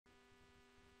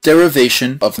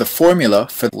Derivation of the formula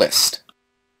for list.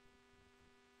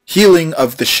 Heeling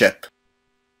of the ship.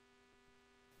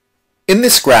 In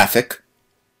this graphic,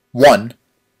 1.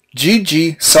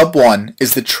 GG sub 1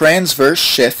 is the transverse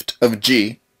shift of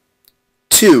G.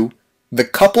 2. The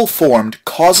couple formed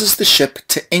causes the ship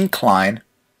to incline.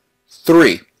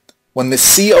 3. When the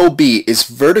COB is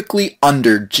vertically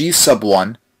under G sub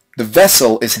 1, the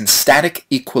vessel is in static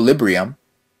equilibrium.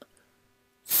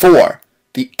 4.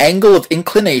 The angle of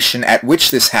inclination at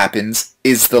which this happens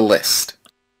is the list.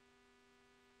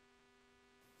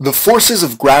 The forces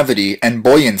of gravity and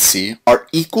buoyancy are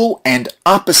equal and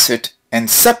opposite and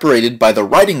separated by the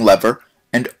righting lever,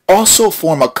 and also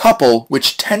form a couple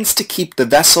which tends to keep the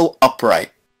vessel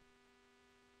upright.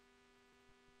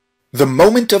 The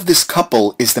moment of this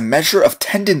couple is the measure of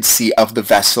tendency of the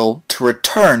vessel to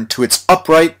return to its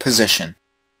upright position.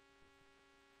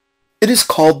 It is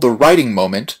called the righting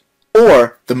moment,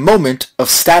 or the moment of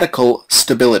statical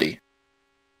stability.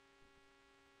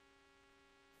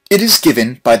 It is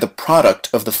given by the product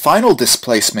of the final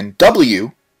displacement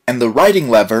W and the righting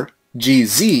lever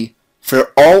GZ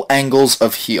for all angles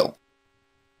of heel.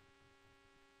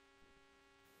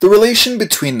 The relation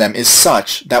between them is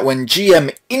such that when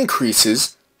GM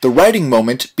increases, the righting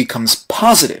moment becomes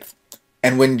positive,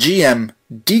 and when GM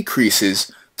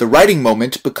decreases, the righting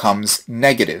moment becomes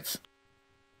negative.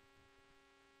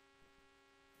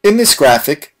 In this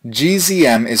graphic,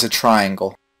 GZM is a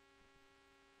triangle.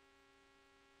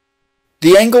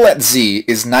 The angle at Z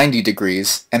is 90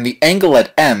 degrees, and the angle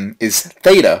at M is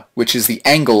theta, which is the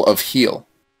angle of heel.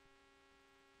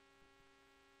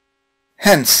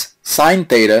 Hence, sine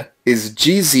theta is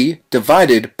GZ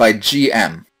divided by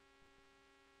GM.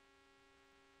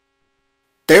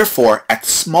 Therefore, at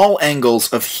small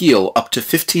angles of heel up to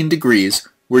 15 degrees,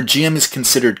 where GM is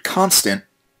considered constant,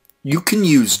 you can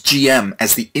use GM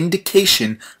as the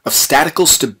indication of statical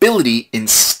stability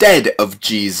instead of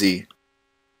GZ.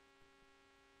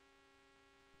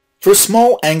 For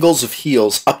small angles of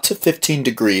heels up to 15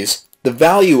 degrees, the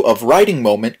value of righting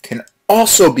moment can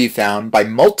also be found by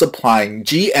multiplying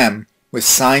GM with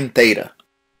sine theta.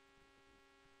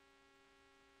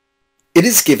 It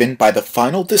is given by the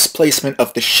final displacement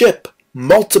of the ship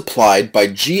multiplied by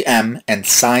GM and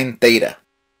sine theta.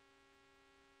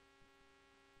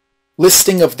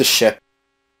 Listing of the ship.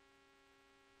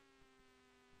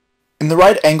 In the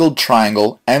right-angled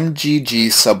triangle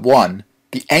MGG sub 1,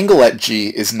 the angle at G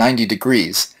is 90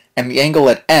 degrees, and the angle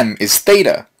at M is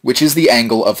theta, which is the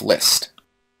angle of list.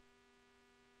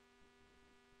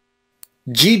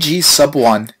 GG sub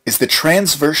 1 is the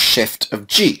transverse shift of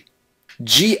G.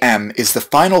 GM is the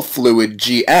final fluid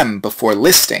GM before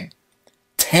listing.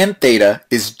 Tan theta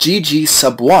is GG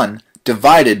sub 1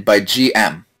 divided by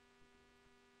GM.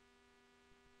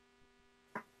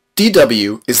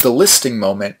 dW is the listing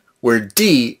moment, where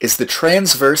d is the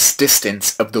transverse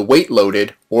distance of the weight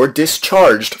loaded or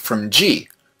discharged from G,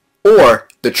 or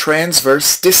the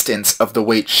transverse distance of the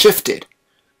weight shifted.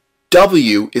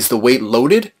 W is the weight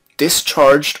loaded,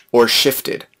 discharged, or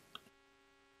shifted.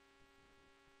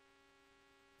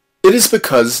 It is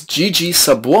because GG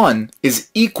sub 1 is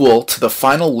equal to the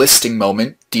final listing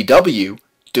moment dW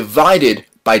divided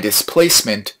by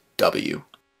displacement W.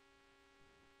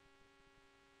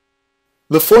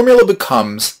 The formula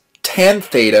becomes tan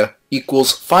theta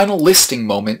equals final listing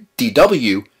moment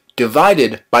dW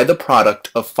divided by the product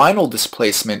of final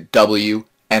displacement W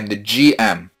and the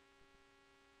GM.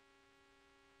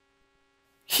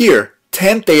 Here,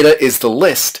 tan theta is the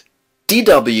list,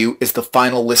 dW is the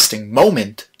final listing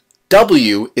moment,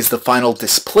 W is the final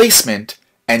displacement,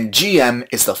 and GM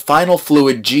is the final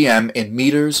fluid GM in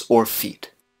meters or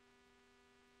feet.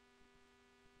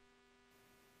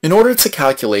 In order to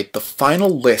calculate the final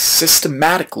list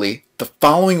systematically, the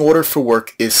following order for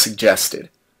work is suggested.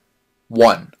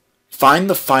 1. Find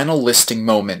the final listing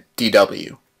moment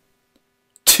dW.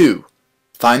 2.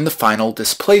 Find the final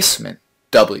displacement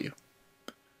W.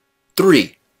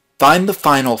 3. Find the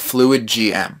final fluid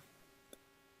GM.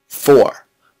 4.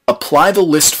 Apply the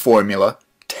list formula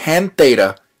tan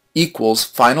theta equals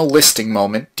final listing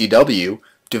moment dW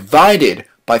divided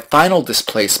by final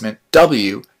displacement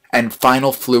W and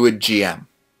final fluid GM.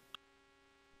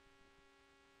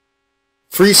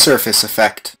 Free surface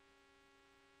effect.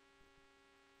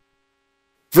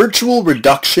 Virtual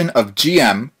reduction of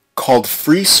GM, called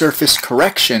free surface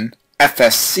correction,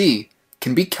 FSC,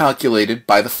 can be calculated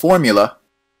by the formula.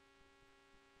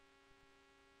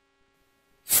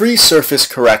 Free surface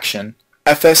correction,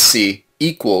 FSC,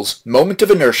 equals moment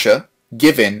of inertia,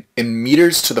 given in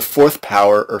meters to the fourth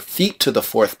power or feet to the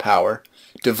fourth power,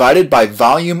 divided by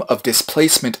volume of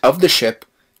displacement of the ship,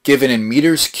 given in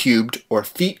meters cubed or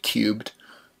feet cubed,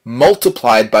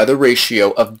 multiplied by the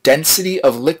ratio of density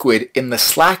of liquid in the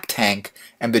slack tank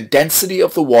and the density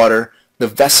of the water the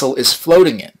vessel is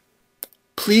floating in.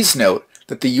 Please note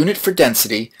that the unit for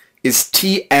density is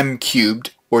Tm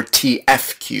cubed or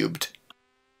Tf cubed.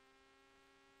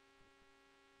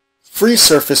 Free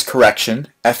surface correction,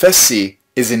 FSC,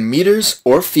 is in meters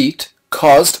or feet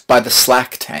caused by the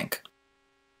slack tank.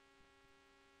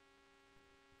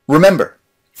 Remember,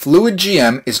 fluid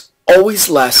GM is always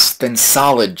less than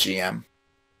solid GM.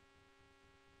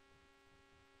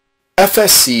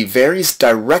 FSC varies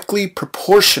directly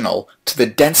proportional to the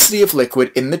density of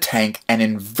liquid in the tank and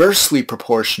inversely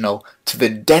proportional to the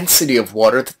density of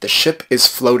water that the ship is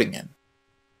floating in.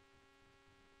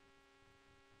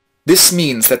 This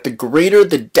means that the greater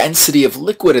the density of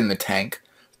liquid in the tank,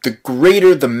 the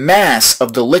greater the mass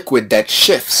of the liquid that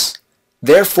shifts.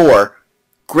 Therefore,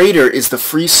 greater is the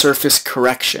free surface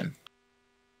correction.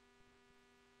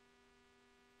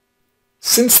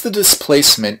 Since the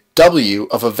displacement W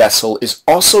of a vessel is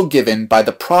also given by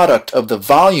the product of the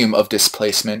volume of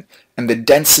displacement and the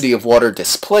density of water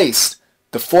displaced,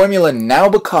 the formula now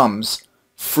becomes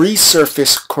free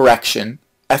surface correction,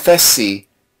 FSC,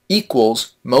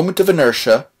 equals moment of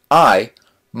inertia, I,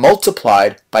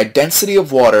 multiplied by density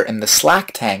of water in the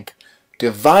slack tank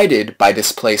divided by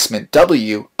displacement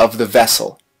W of the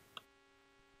vessel.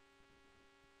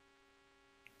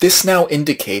 This now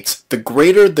indicates the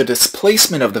greater the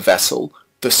displacement of the vessel,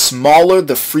 the smaller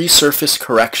the free surface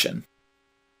correction.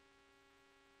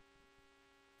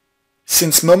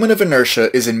 Since moment of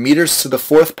inertia is in meters to the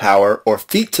fourth power or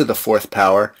feet to the fourth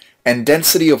power, and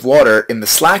density of water in the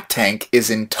slack tank is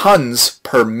in tons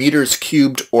per meters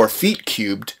cubed or feet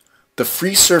cubed, the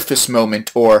free surface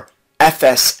moment, or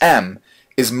FSM,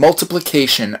 is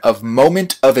multiplication of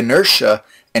moment of inertia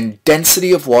and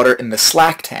density of water in the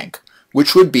slack tank,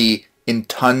 which would be in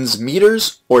tons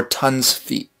meters or tons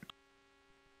feet.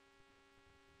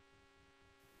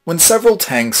 When several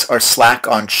tanks are slack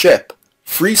on ship,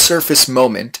 free surface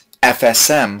moment,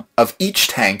 FSM, of each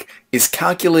tank is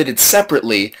calculated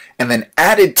separately and then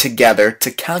added together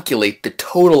to calculate the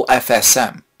total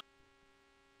FSM.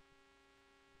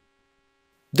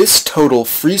 This total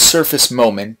free surface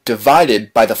moment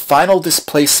divided by the final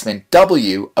displacement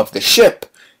W of the ship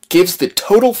gives the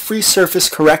total free surface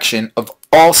correction of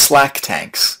all slack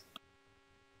tanks.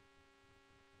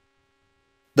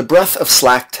 The breadth of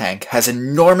slack tank has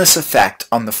enormous effect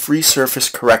on the free surface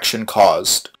correction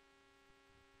caused.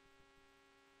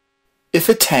 If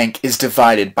a tank is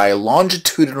divided by a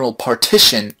longitudinal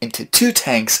partition into two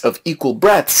tanks of equal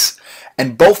breadths,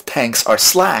 and both tanks are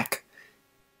slack,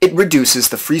 it reduces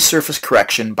the free surface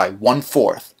correction by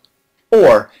 1/4,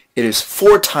 or it is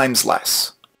 4 times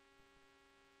less.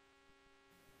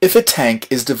 If a tank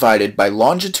is divided by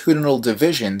longitudinal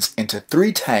divisions into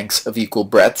 3 tanks of equal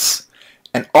breadths,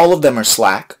 and all of them are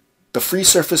slack, the free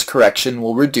surface correction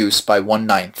will reduce by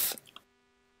 1/9.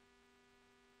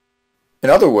 In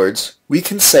other words, we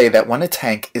can say that when a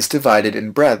tank is divided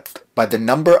in breadth by the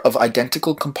number of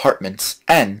identical compartments,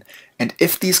 n, and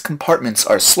if these compartments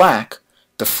are slack,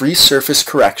 the free surface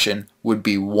correction would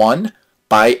be 1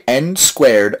 by n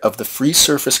squared of the free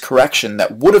surface correction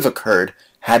that would have occurred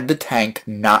had the tank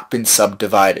not been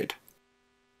subdivided.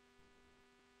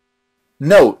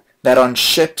 Note that on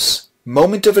ships,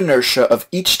 moment of inertia of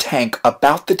each tank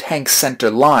about the tank's center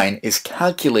line is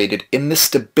calculated in the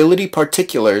stability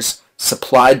particulars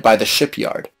supplied by the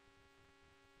shipyard.